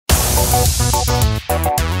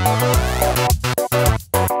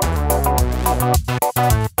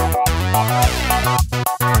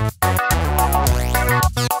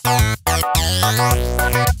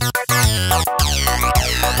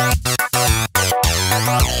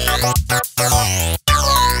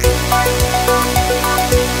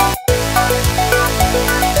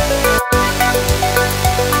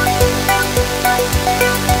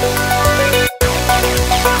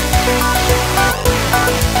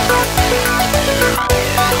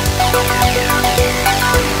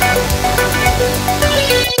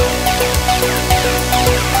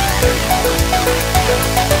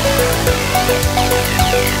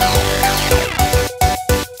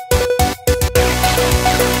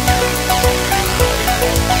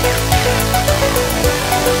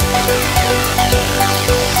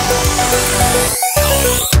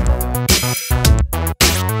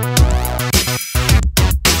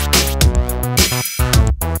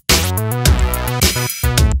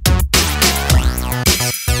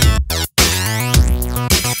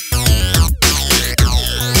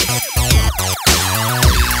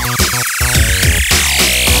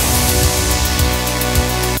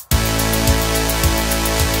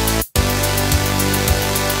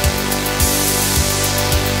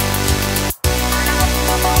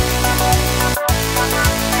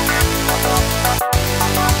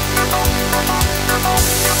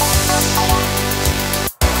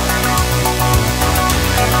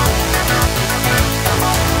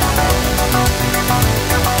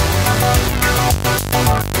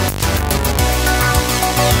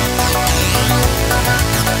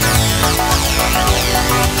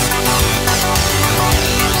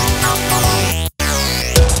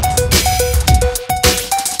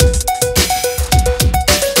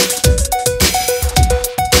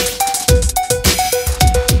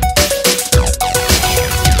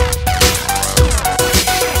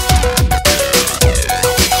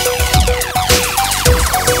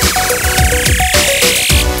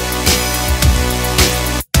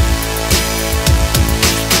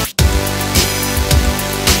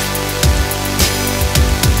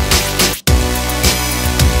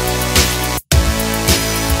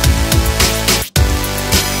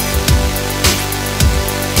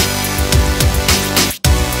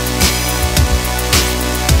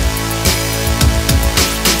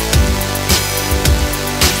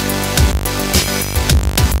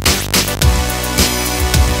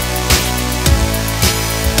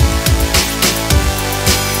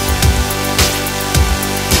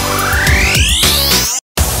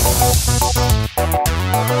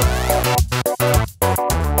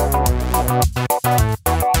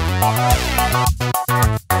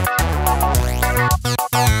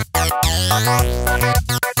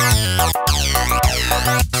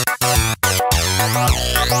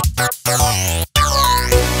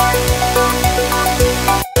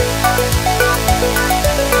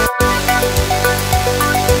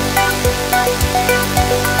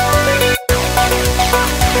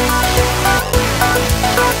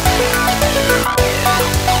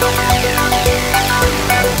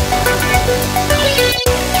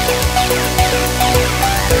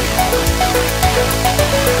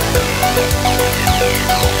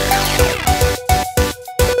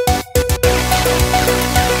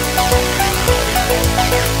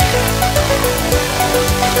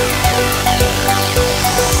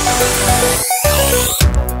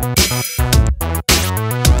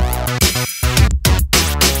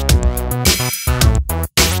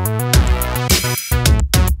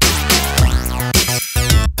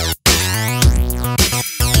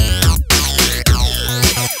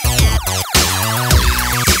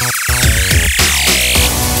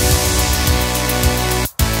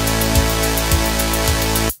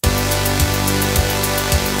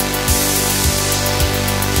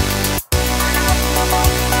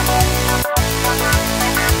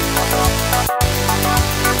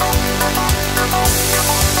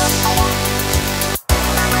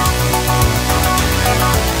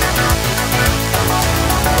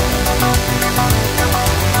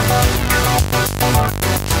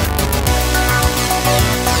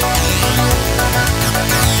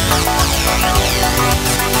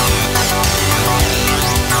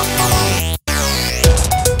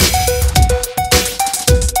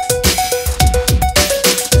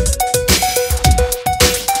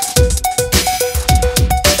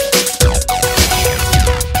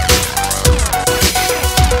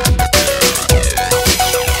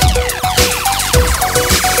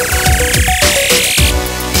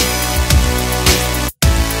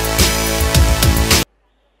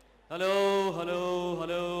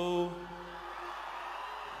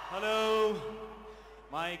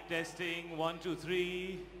Mic testing, 1, 2,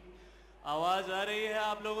 3. आवाज आ रही है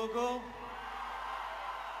आप लोगों को?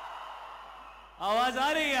 आवाज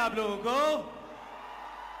आ रही है आप लोगों को?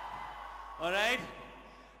 All right.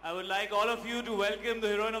 I would like all of you to welcome the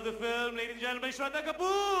heroine of the film, ladies and gentlemen, Shraddha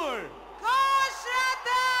Kapoor. Go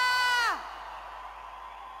Shraddha!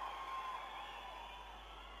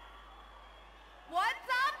 What's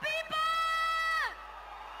up, people?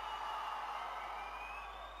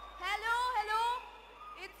 Hello, hello.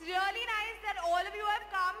 It's really nice that all of you have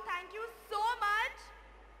come. Thank you so much.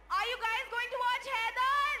 Are you guys going to watch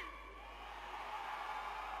Haider?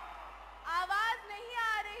 आवाज नहीं आ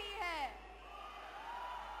रही है.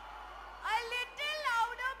 A little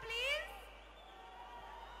louder, please.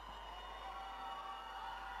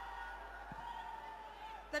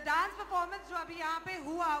 The dance performance जो अभी यहाँ पे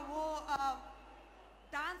हुआ वो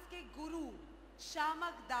डांस के गुरु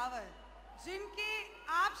शामक दावर जिनके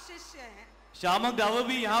आप शिष्य हैं. शामक दावर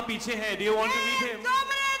भी यहाँ पीछे है. Do you want to meet him?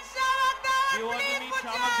 Shiamak the power, Do you want to please meet put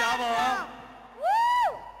Shamak your hands Davar? up. Woo!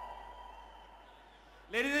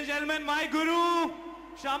 Ladies and gentlemen, my guru,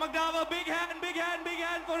 Shamak Davar. Big hand, big hand, big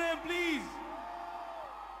hand for him, please.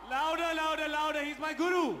 Louder, louder, louder. He's my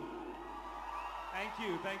guru. Thank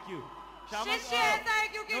you, thank you. शिष्य ऐसा है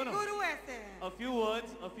क्योंकि गुरु ऐसे हैं. A few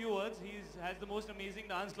words. He has the most amazing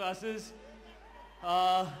dance classes.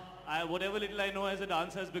 Whatever little I know as a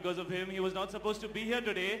dancer is because of him. He was not supposed to be here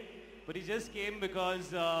today, but he just came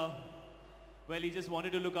because, well, he just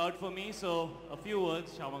wanted to look out for me. So, a few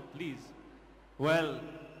words, Shamak, please. Well,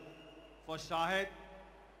 for Shahid,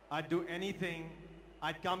 I'd do anything.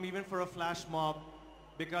 I'd come even for a flash mob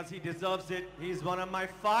because he deserves it. He's one of my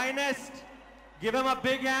finest. Give him a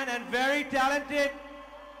big hand and very talented.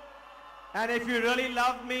 And if you really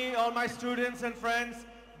love me, all my students and friends,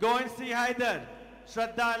 go and see Haider.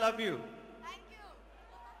 Shraddha, I love you. Thank you.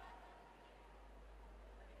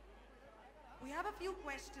 We have a few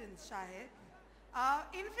questions, Shahid.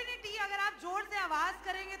 Infinity, अगर आप जोर से आवाज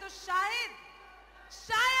करेंगे तो शायद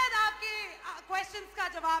आपके questions का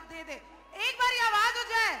जवाब दे दे. एक बारी आवाज हो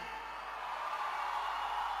जाए.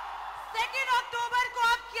 2 अक्टूबर को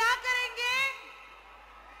आप क्या करेंगे?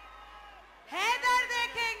 हैदर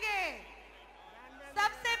देखेंगे.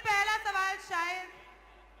 सबसे पहला सवाल शायद,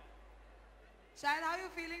 how are you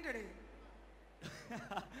feeling today?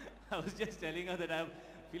 I was just telling her that I'm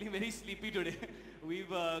feeling very sleepy today.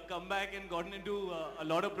 We've come back and gotten into a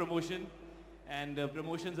lot of promotion, and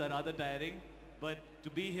promotions are rather tiring. But to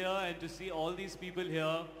be here and to see all these people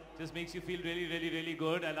here just makes you feel really, really, really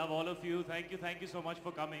good. I love all of you. Thank you so much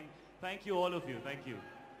for coming. Thank you, all of you. Thank you.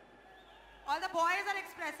 All the boys are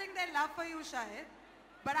expressing their love for you, Shahid.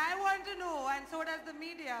 But I want to know, and so does the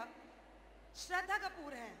media, Shraddha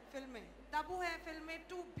Kapoor hai film mein, Tabu hai film mein,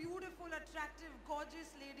 two beautiful, attractive, gorgeous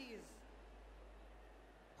ladies.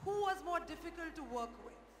 Who was more difficult to work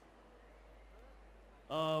with?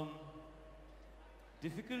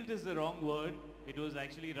 Difficult is the wrong word. It was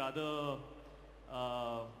actually rather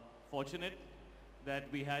fortunate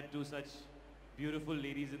that we had two such beautiful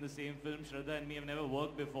ladies in the same film. Shraddha and me have never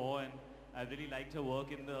worked before, and I really liked her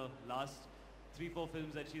work in the last 3-4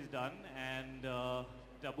 films that she's done. And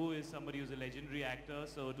Tabu is somebody who's a legendary actor,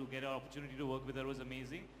 so to get an opportunity to work with her was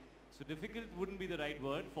amazing. So difficult wouldn't be the right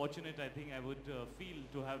word. Fortunate, I think I would feel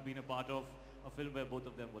to have been a part of a film where both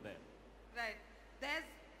of them were there. Right. There's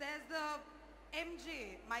the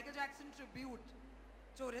MJ, Michael Jackson tribute,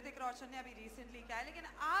 जो ऋतिक रोशन ने अभी recently किया है, लेकिन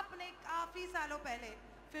आपने काफी सालों पहले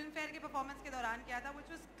फिल्म फेयर के परफॉर्मेंस के दौरान किया था, which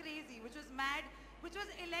was crazy, which was mad, which was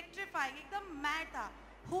electrifying, एकदम mad था.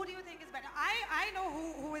 Who do you think is better? I know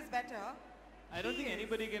who is better. I don't think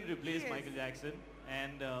anybody can replace Michael Jackson,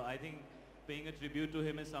 and I think paying a tribute to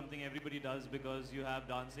him is something everybody does because you have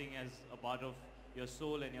dancing as a part of your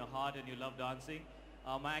soul and your heart, and you love dancing.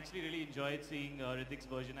 I actually really enjoyed seeing Hrithik's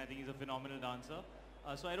version. I think he's a phenomenal dancer.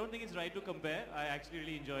 So I don't think it's right to compare. I actually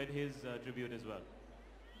really enjoyed his tribute as well.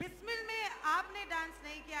 Bismil में आपने dance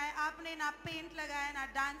नहीं किया है, आपने ना paint लगाया ना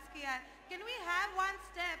dance किया है. Can we have one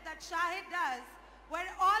step that Shahid does where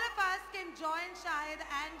all of us can join Shahid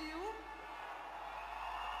and you?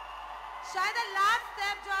 Shahid, the last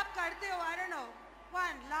step जो आप करते हो, I don't know.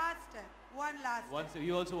 One last step.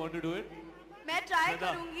 You also want to do it? मैं try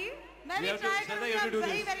करूँगी. मैं भी try करूँगी. I'm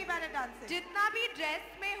very very bad at dancing. जितना भी dress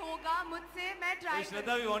में होगा मुझसे मैं try करूँगी.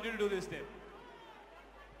 Shraddha, we want you to do this step.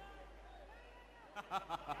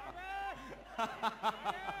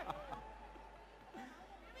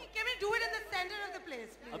 Can we do it in the center of the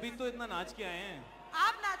place, please? अभी तो इतना नाच के आए हैं.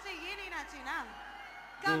 आप नाचे, ये नहीं नाची ना.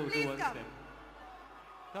 Come, please one come. Step.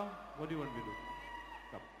 Come. What do you want me to do?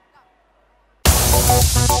 Come.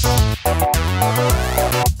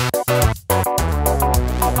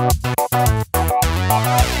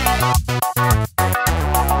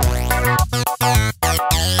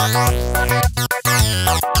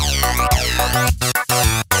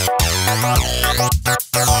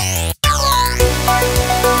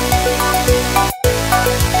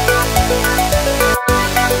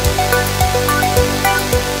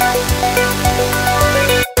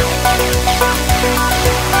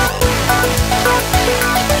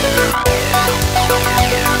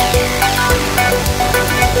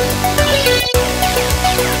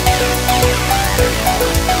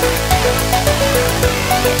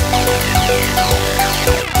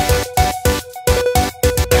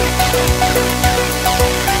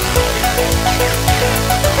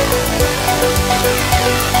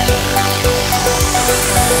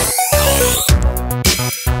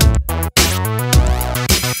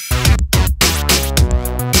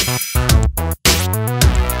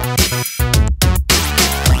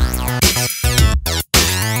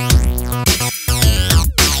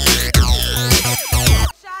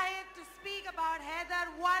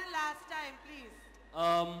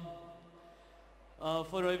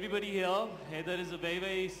 For everybody here, Haider is a very,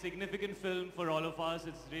 very significant film for all of us.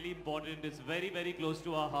 It's really important. It's very, very close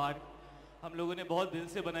to our heart. हम लोगों ने बहुत दिल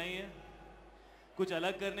से बनाई है, कुछ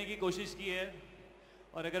अलग करने की कोशिश की है,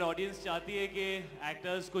 और अगर ऑडियंस चाहती है कि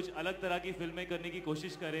एक्टर्स कुछ अलग तरह की फिल्में करने की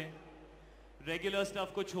कोशिश करें, रेगुलर स्टफ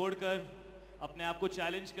को छोड़कर अपने आप को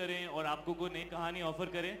चैलेंज करें और आपको कोई नई कहानी ऑफर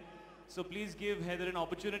करें, so please give Haider an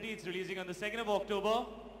opportunity. It's releasing on the 2nd of October.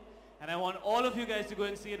 And I want all of you guys to go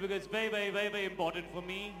and see it because it's very, very, very, very important for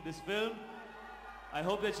me, this film. I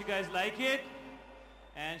hope that you guys like it.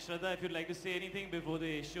 And Shraddha, if you'd like to say anything before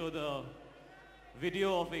they show the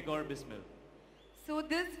video of Ek Aur Bismil. So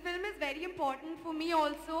this film is very important for me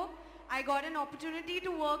also. I got an opportunity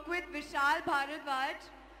to work with Vishal Bharadwaj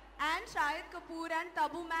and Shahid Kapoor and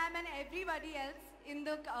Tabu ma'am and everybody else in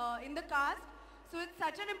the cast. So it's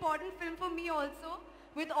such an important film for me also,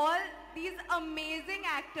 with all these amazing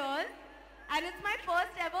actors, and it's my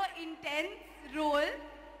first ever intense role,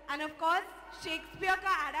 and of course Shakespeare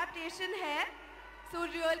ka adaptation hai, so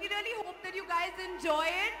really hope that you guys enjoy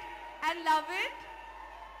it and love it,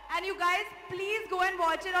 and you guys please go and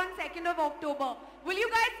watch it on 2nd of October. Will you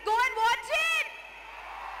guys go and watch it?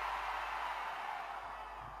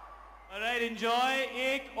 Alright, enjoy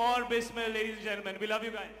Ek Aur Bismil, ladies and gentlemen. We love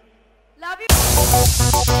you guys. Love you.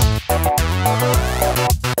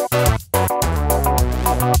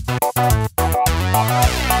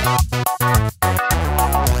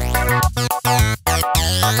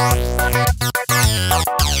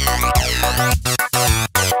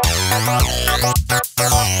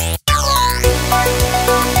 Yeah.